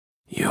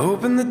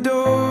opened the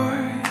door,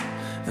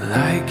 the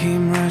light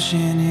came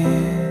rushing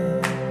in.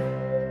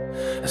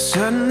 I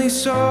suddenly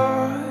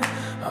saw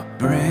a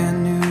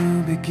brand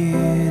new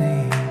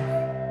beginning,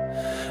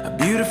 a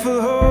beautiful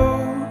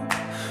hope,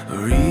 a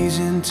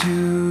reason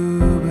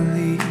to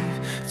believe.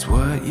 It's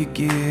what you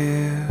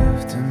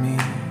give to me.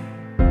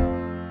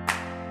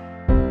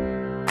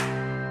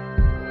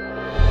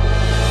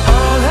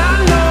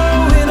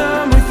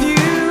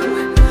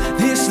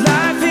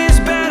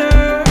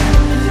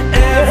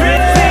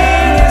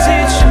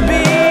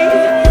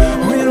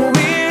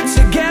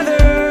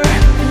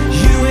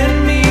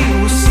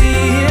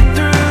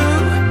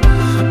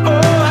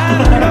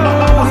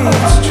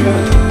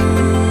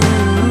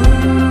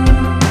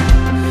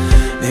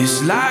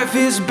 Life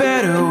is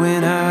better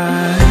when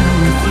I'm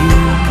with you.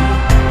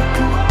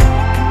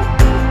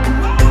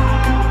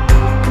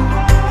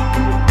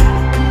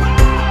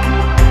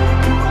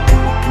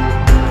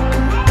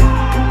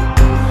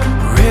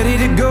 Ready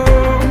to go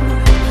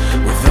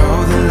with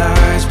all the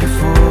lies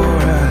before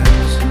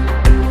us,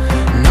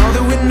 and all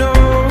that we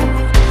know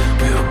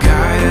will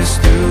guide us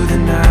through the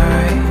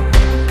night.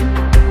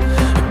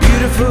 A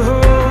beautiful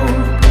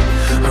hope,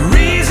 a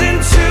reason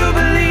to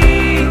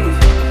believe.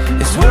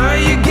 It's what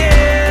you get.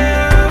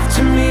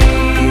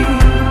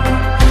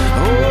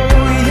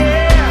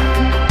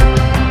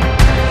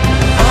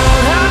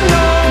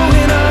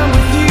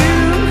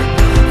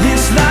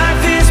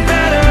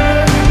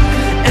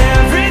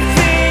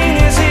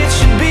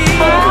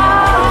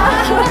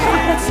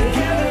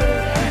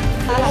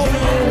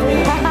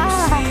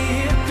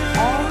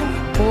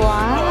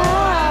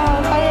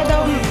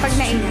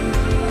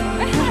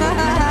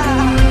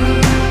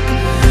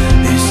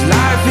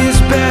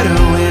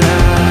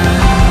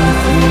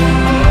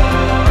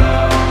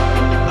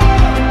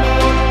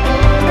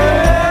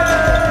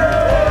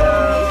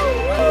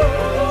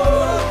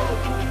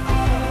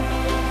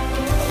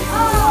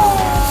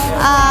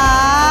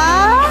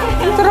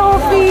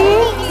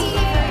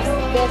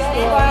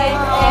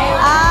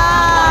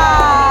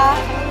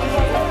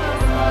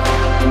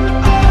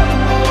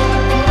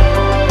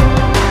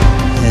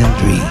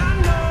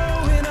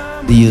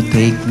 Do you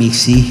take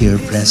Myxie here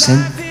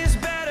present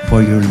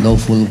for your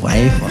lawful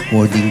wife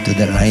according to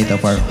the rite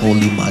of our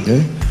Holy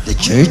Mother, the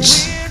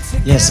Church?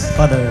 Yes,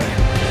 Father.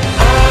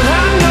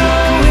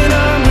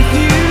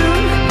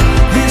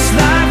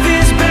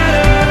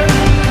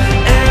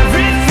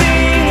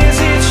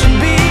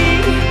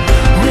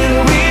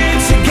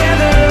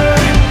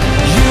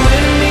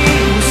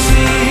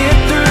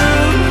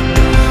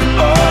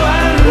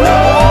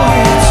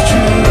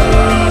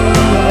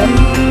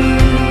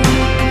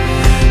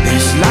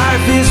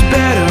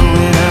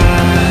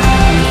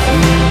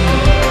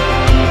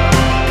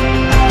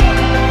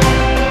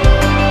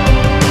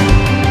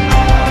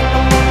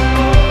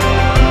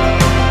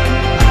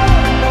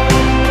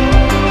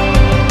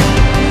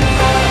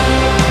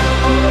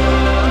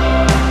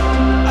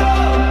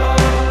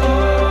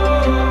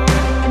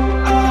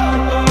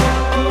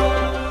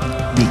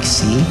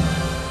 Myxie,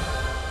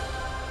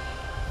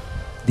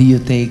 do you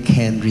take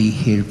Henry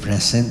here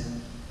present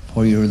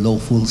for your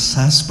lawful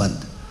husband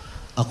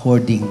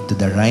according to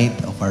the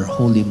rite of our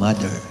Holy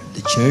Mother,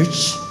 the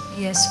Church?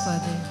 Yes,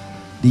 Father.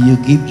 Do you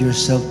give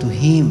yourself to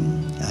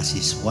him as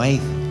his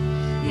wife?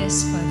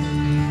 Yes, Father.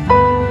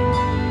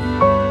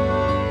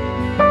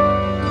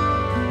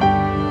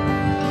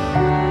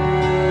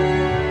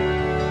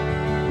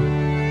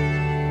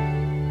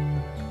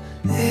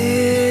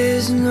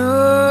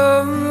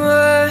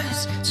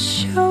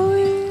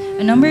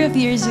 A number of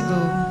years ago,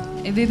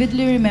 I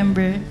vividly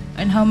remember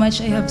on how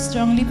much I have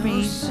strongly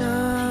prayed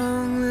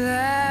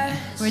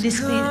for this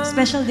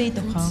special day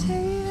to come.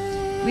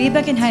 Way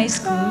back in high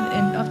school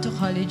and up to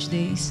college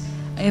days,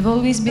 I have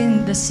always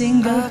been the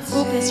single,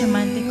 hopeless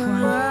romantic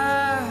one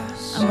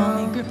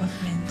among my group of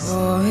friends.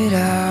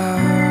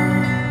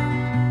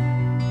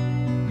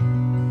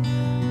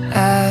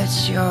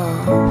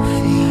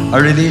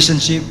 Our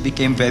relationship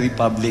became very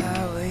public.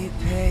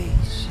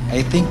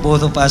 I think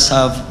both of us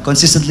have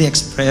consistently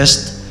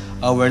expressed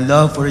our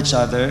love for each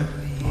other,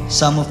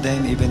 some of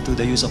them even through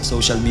the use of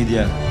social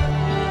media.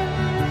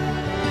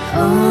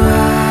 Oh,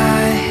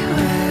 I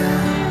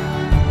will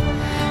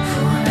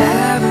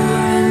forever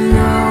and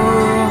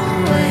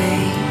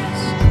always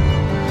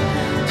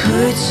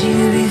put you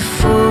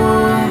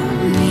before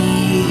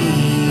me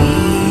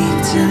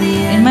till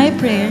the end. In my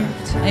prayer,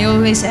 I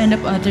always end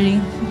up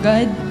uttering,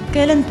 God,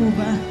 kailan po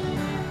ba?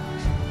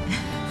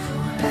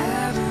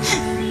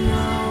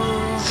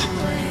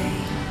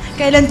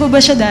 Kailan po ba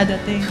siya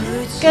dadating?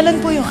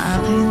 Kailan po yung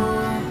akin?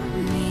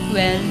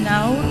 Well,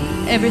 now,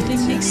 everything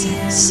makes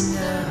sense.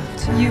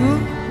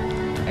 You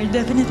are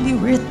definitely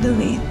worth the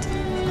wait.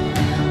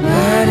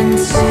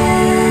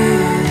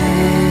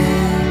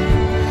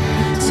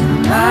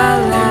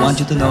 I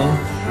want you to know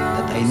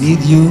that I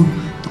need you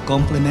to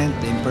complement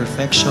the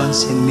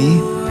imperfections in me,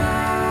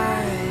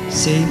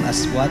 same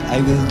as what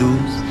I will do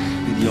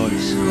with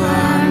yours.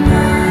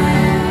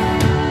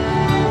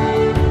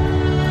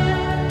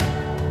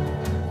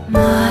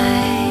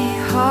 My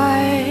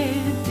heart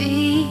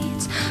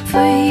beats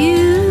for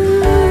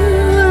you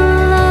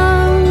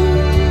alone.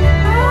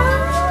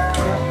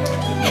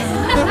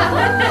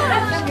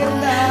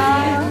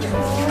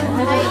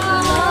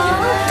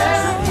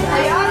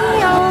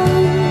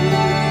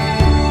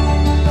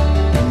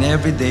 In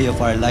every day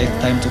of our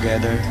lifetime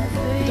together,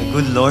 with the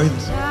good Lord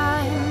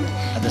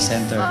at the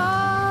center.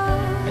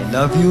 I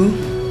love you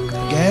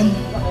again,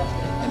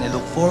 and I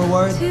look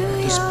forward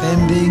to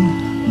spending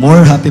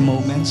more happy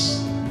moments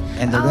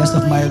and the rest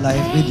of my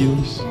life with you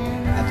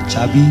at the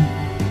Chubby,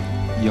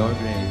 your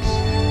grace.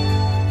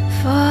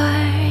 For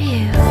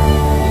you.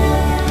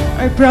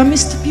 Our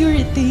promise to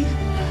purity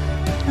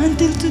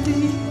until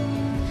today.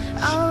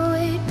 I'll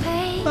wait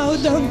Bow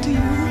down to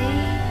you.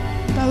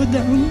 Bow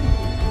down.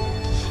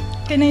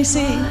 Can I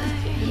say,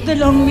 the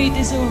long wait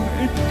is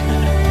over?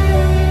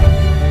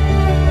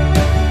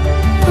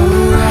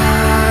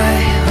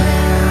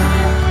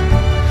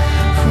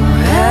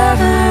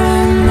 forever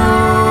and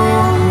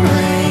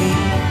always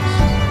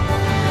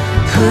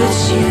put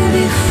you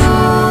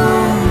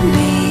before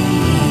me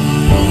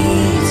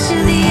to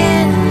the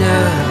end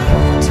of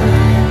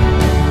time.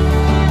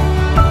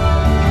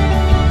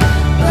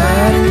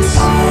 But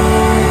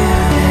until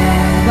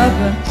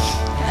Baba,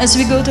 as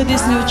we go to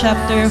this new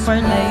chapter of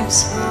our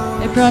lives,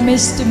 I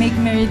promise to make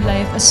married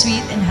life a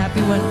sweet and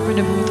happy one for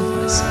the both of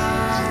us.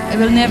 I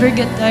will never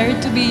get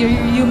tired to be your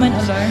human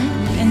alarm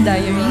and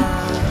diary,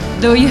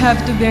 though you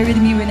have to bear with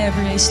me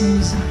whenever I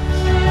snooze.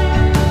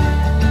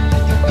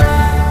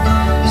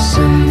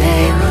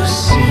 someday we'll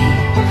see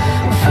what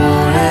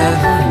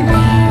forever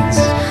means.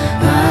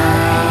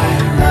 My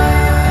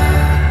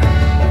love.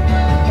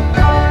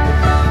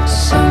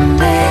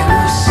 Someday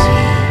we'll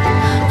see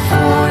what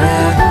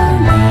forever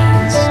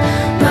means.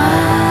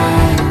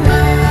 My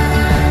love.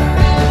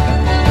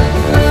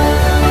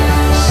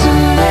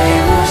 Someday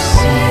we'll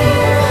see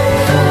what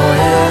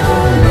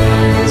forever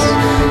means.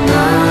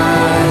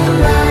 My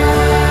love.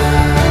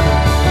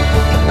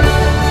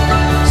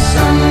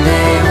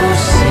 Someday we'll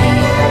see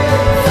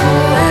what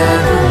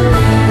forever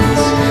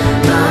means.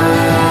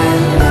 My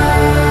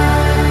love.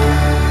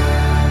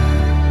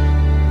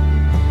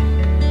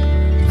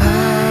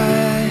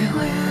 I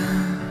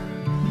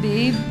will.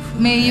 Babe,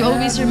 may you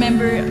always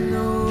remember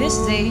this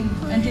day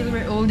until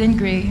we're old and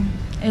gray.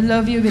 I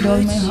love you with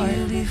all my heart,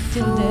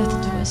 till death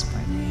do us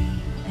part.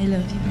 I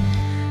love you.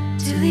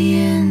 To the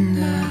end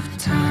of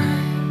time.